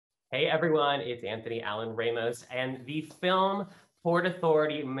Hey everyone, it's Anthony Allen Ramos, and the film Port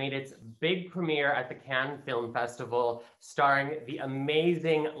Authority made its big premiere at the Cannes Film Festival, starring the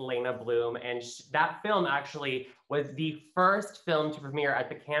amazing Leyna Bloom. And that film actually was the first film to premiere at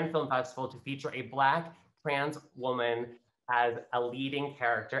the Cannes Film Festival to feature a Black trans woman as a leading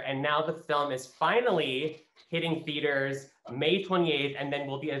character. And now the film is finally hitting theaters May 28th, and then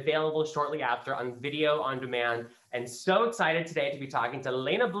will be available shortly after on video on demand. And so excited today to be talking to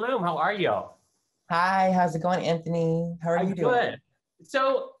Leyna Bloom. How are you? Hi, how's it going, Anthony? How are you I'm doing? good.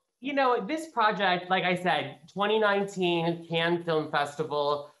 So, this project, like I said, 2019 Cannes Film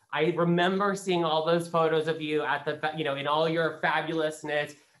Festival. I remember seeing all those photos of you at in all your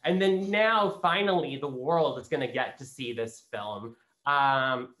fabulousness. And then now, finally, the world is going to get to see this film.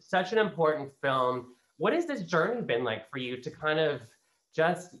 Such an important film. What has this journey been like for you to kind of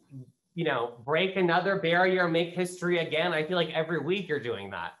just, break another barrier, make history again? I feel like every week you're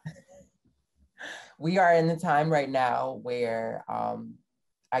doing that. We are in the time right now where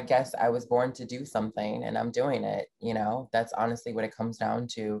I guess I was born to do something and I'm doing it, That's honestly what it comes down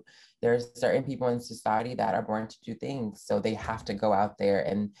to. There's certain people in society that are born to do things, so they have to go out there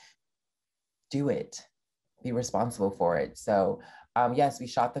and do it, be responsible for it. So yes, we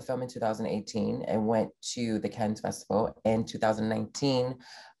shot the film in 2018 and went to the Cannes Festival in 2019.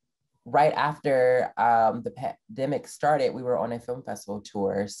 Right after the pandemic started, we were on a film festival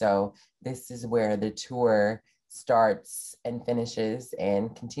tour. So this is where the tour starts and finishes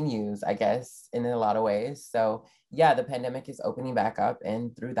and continues, I guess, in a lot of ways. So yeah, the pandemic is opening back up,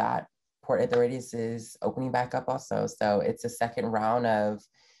 and through that, Port Authorities is opening back up also. So it's a second round of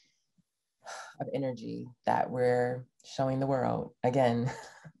energy that we're showing the world again.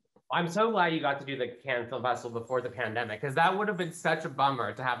 I'm so glad you got to do the Cannes Film Festival before the pandemic, because that would have been such a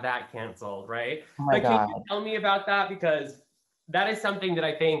bummer to have that canceled, right? Oh my But can you God. tell me about that? Because that is something that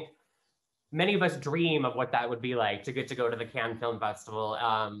I think many of us dream of what that would be like to get to go to the Cannes Film Festival.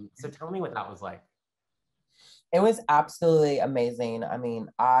 So tell me what that was like. It was absolutely amazing. I mean,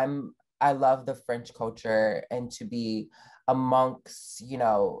 I love the French culture, and to be amongst,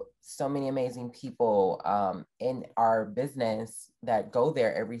 so many amazing people in our business that go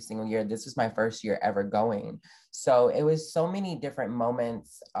there every single year. This was my first year ever going. So it was so many different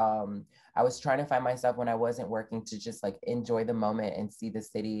moments. I was trying to find myself when I wasn't working to just like enjoy the moment and see the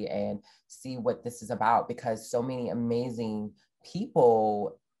city and see what this is about, because so many amazing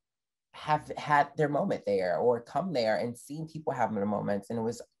people have had their moment there or come there and seen people having their moments, and it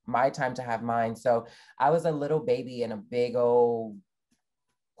was my time to have mine. So I was a little baby in a big old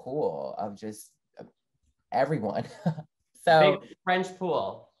pool of just everyone. Big So French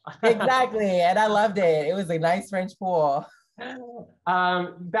pool. exactly, and I loved it. It was a nice French pool.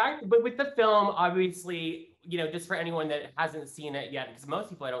 But with the film, obviously, just for anyone that hasn't seen it yet, because most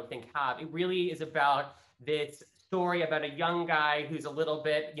people I don't think have, it really is about this story about a young guy who's a little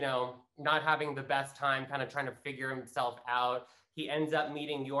bit, not having the best time, kind of trying to figure himself out. He ends up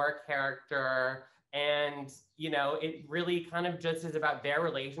meeting your character, and, it really kind of just is about their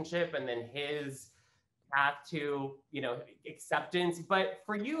relationship and then his path to, acceptance. But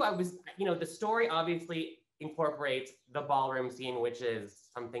for you, the story obviously incorporates the ballroom scene, which is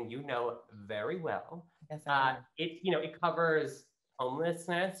something you know very well. Yes, I It covers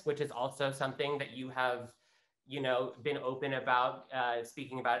homelessness, which is also something that you have, been open about,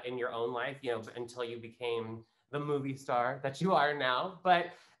 speaking about in your own life, until you became the movie star that you are now. But,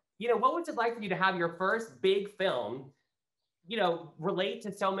 what was it like for you to have your first big film, relate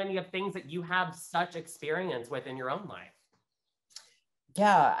to so many of things that you have such experience with in your own life?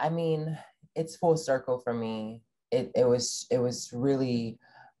 yeah, I mean, it's full circle for me. It was really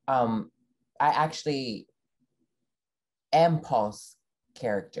I actually am Paul's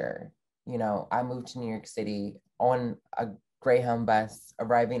character. I moved to New York City on a Greyhound bus,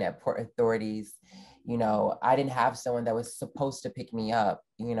 arriving at Port Authorities. I didn't have someone that was supposed to pick me up.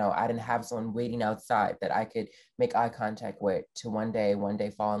 I didn't have someone waiting outside that I could make eye contact with to one day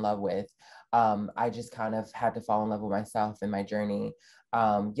fall in love with. I just kind of had to fall in love with myself and my journey.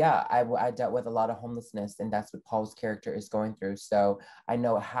 Yeah, I dealt with a lot of homelessness, and that's what Paul's character is going through. So I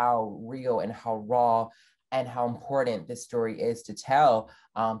know how real and how raw and how important this story is to tell,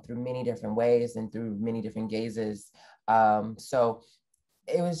 through many different ways and through many different gazes. So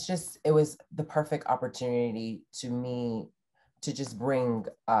it was the perfect opportunity to me to just bring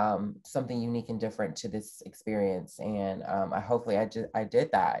something unique and different to this experience. And I did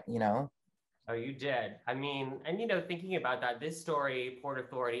that. Oh, you did. I mean, and thinking about that, this story, Port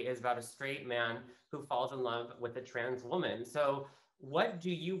Authority, is about a straight man who falls in love with a trans woman. So, what do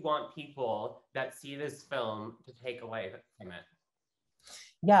you want people that see this film to take away from it?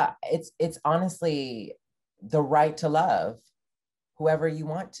 Yeah, it's honestly the right to love whoever you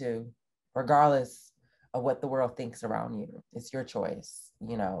want to, regardless of what the world thinks around you. It's your choice.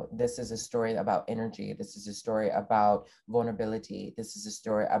 You know, this is a story about energy. This is a story about vulnerability. This is a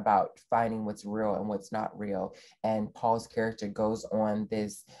story about finding what's real and what's not real. And Paul's character goes on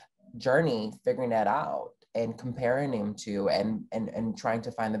this journey figuring that out and comparing him to and trying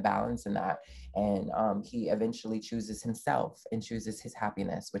to find the balance in that. And he eventually chooses himself and chooses his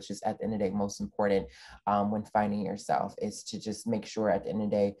happiness, which is at the end of the day most important. When finding yourself is to just make sure at the end of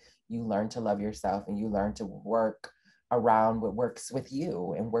the day you learn to love yourself and you learn to work around what works with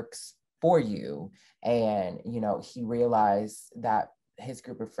you and works for you. And you know, he realized that his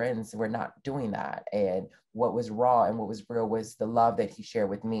group of friends were not doing that, and what was raw and what was real was the love that he shared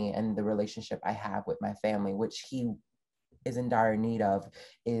with me and the relationship I have with my family, which he is in dire need of,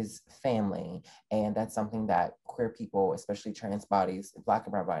 is family. And that's something that queer people, especially trans bodies, Black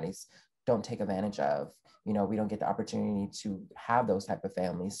and brown bodies, don't take advantage of. You know, we don't get the opportunity to have those type of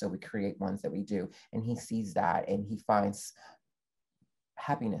families, so we create ones that we do. And he sees that and he finds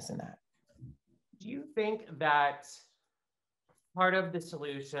happiness in that. Do you think that part of the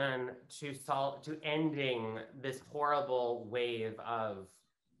solution to ending this horrible wave of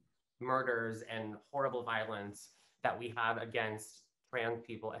murders and horrible violence that we have against trans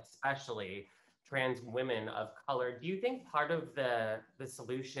people, especially trans women of color, do you think part of the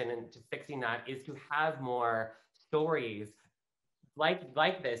solution to fixing that is to have more stories like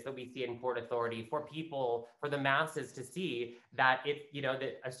this that we see in Port Authority for people, for the masses to see that it, you know,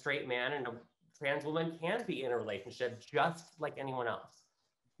 that a straight man and a trans woman can be in a relationship just like anyone else?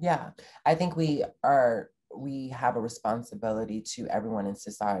 Yeah, I think we have a responsibility to everyone in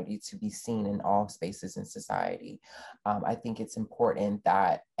society to be seen in all spaces in society. I think it's important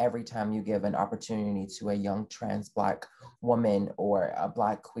that every time you give an opportunity to a young trans Black woman or a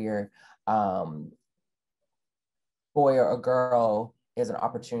Black queer boy or a girl, is an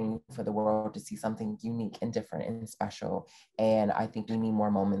opportunity for the world to see something unique and different and special. And I think we need more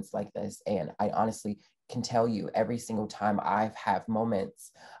moments like this. And I honestly can tell you every single time I've had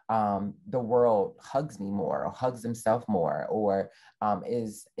moments, the world hugs me more or hugs himself more, or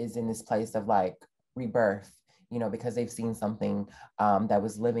is in this place of like rebirth, you know, because they've seen something that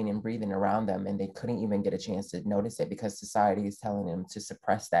was living and breathing around them, and they couldn't even get a chance to notice it because society is telling them to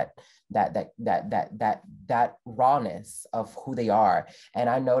suppress that rawness of who they are. And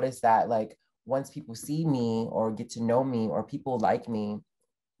I noticed that like once people see me or get to know me or people like me,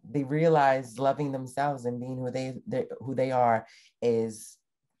 they realize loving themselves and being who they are is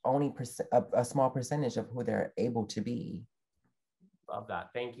only a small percentage of who they're able to be. Love that.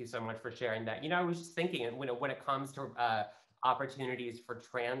 Thank you so much for sharing that. You know, I was just thinking, when it comes to opportunities for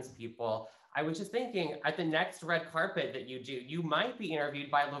trans people, I was just thinking at the next red carpet that you do, you might be interviewed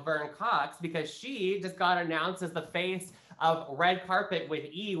by Laverne Cox because she just got announced as the face of Red Carpet with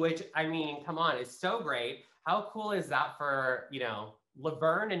E, which, I mean, come on, is so great. How cool is that for, you know,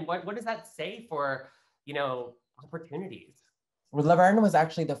 Laverne, and what does that say for, you know, opportunities? Laverne was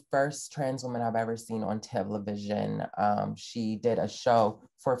actually the first trans woman I've ever seen on television. She did a show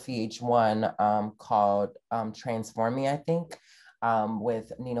for VH1 called Transform Me, I think,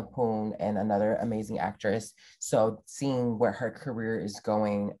 with Nina Poon and another amazing actress. So seeing where her career is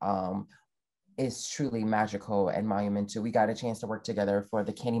going is truly magical and monumental. We got a chance to work together for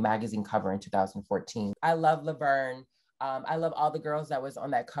the Candy magazine cover in 2014. I love Laverne. I love all the girls that was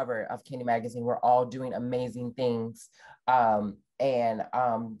on that cover of Candy magazine. We're all doing amazing things. And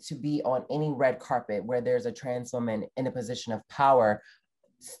to be on any red carpet where there's a trans woman in a position of power,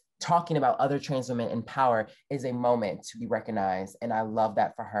 talking about other trans women in power is a moment to be recognized. And I love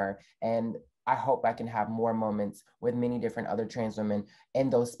that for her. And I hope I can have more moments with many different other trans women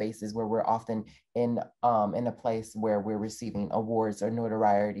in those spaces where we're often in a place where we're receiving awards or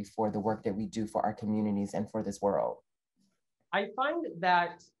notoriety for the work that we do for our communities and for this world. I find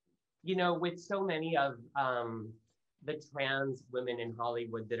that, you know, with so many of the trans women in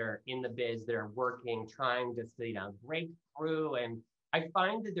Hollywood that are in the biz, that are working, trying just to, you know, break through. And I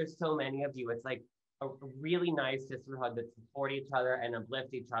find that there's so many of you, it's like a really nice sisterhood that support each other and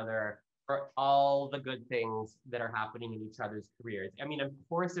uplift each other for all the good things that are happening in each other's careers. I mean, of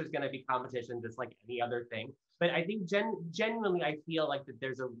course, there's going to be competition just like any other thing, but I think genuinely, I feel like that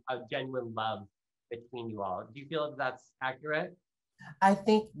there's a genuine love between you all. Do you feel that that's accurate? I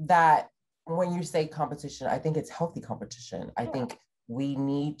think that when you say competition, I think it's healthy competition. I Yeah. think we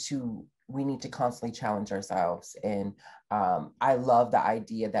need to constantly challenge ourselves. And I love the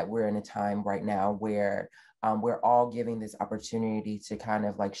idea that we're in a time right now where we're all giving this opportunity to kind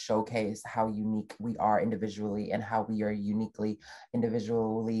of like showcase how unique we are individually and how we are uniquely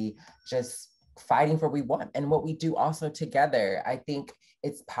individually just fighting for what we want and what we do also together. I think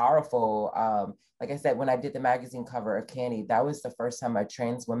it's powerful. Like I said, when I did the magazine cover of Candy, that was the first time a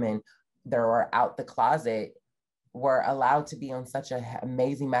trans women that were out the closet were allowed to be on such an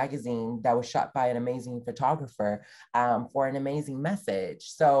amazing magazine that was shot by an amazing photographer for an amazing message.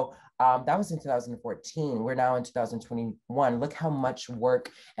 So that was in 2014. We're now in 2021. Look how much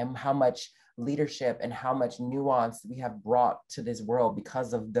work and how much leadership and how much nuance we have brought to this world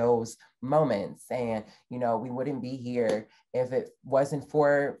because of those moments. And, you know, we wouldn't be here if it wasn't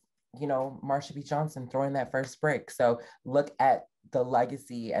for, you know, Marsha B. Johnson throwing that first brick. So look at the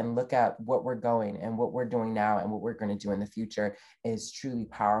legacy and look at what we're going and what we're doing now and what we're going to do in the future is truly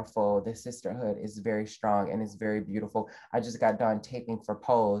powerful. The sisterhood is very strong and it's very beautiful. I just got done taping for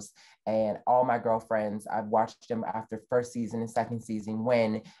Pose, and all my girlfriends, I've watched them after first season and second season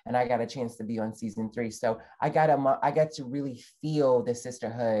win, and I got a chance to be on season 3. So I got to really feel the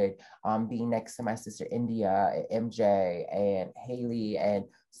sisterhood, being next to my sister India, MJ, and Haley, and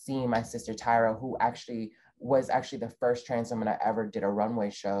seeing my sister Tyra, who was actually the first trans woman I ever did a runway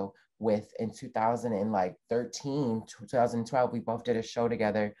show with in 2013, 2012. We both did a show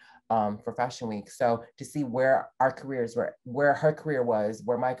together for Fashion Week. So to see where our careers were, where her career was,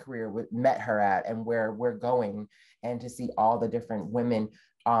 where my career met her at, and where we're going, and to see all the different women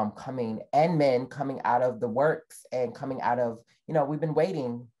coming and men coming out of the works and coming out of, you know, we've been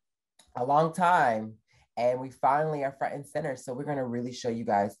waiting a long time and we finally are front and center. So we're going to really show you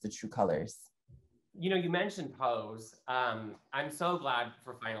guys the true colors. You know, you mentioned Pose. I'm so glad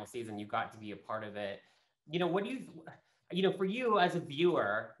for final season you got to be a part of it. You know, what do you know, for you as a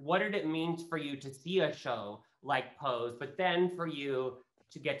viewer, what did it mean for you to see a show like Pose, but then for you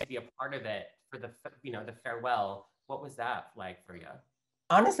to get to be a part of it for the, you know, the farewell? What was that like for you?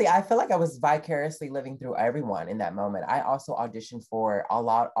 Honestly, I feel like I was vicariously living through everyone in that moment. I also auditioned for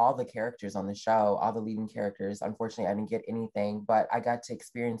all the characters on the show, all the leading characters. Unfortunately, I didn't get anything, but I got to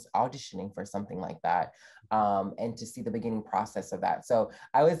experience auditioning for something like that, and to see the beginning process of that. So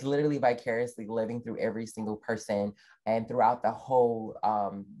I was literally vicariously living through every single person. And throughout the whole,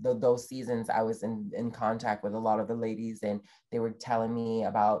 those seasons, I was in contact with a lot of the ladies, and they were telling me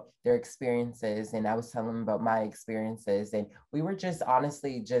about their experiences, and I was telling them about my experiences. And we were just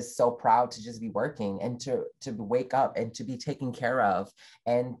honestly just so proud to just be working and to wake up and to be taken care of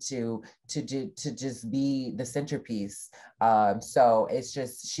and to just be the centerpiece. So it's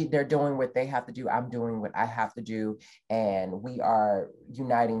just they're doing what they have to do. I'm doing what I have to do, and we are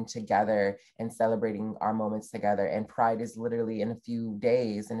uniting together and celebrating our moments together. And Pride is literally in a few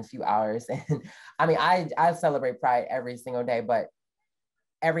days, in a few hours. And I mean, I celebrate Pride every single day, but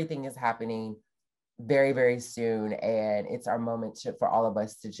everything is happening very, very soon. And it's our moment for all of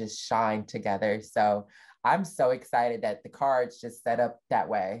us to just shine together. So I'm so excited that the cards just set up that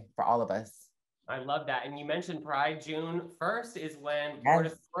way for all of us. I love that. And you mentioned Pride. June 1st is when Port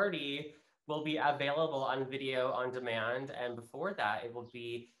Yes. Authority will be available on video on demand. And before that, it will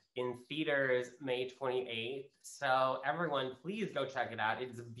be in theaters May 28th. So everyone, please go check it out.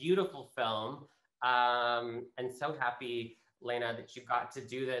 It's a beautiful film. And so happy, Leyna, that you got to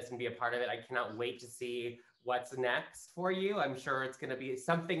do this and be a part of it. I cannot wait to see what's next for you. I'm sure it's going to be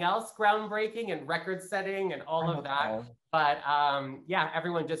something else groundbreaking and record setting and all of that. So. But yeah,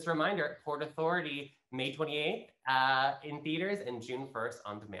 everyone, just a reminder, Port Authority, May 28th in theaters and June 1st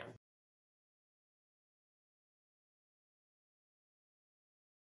on demand.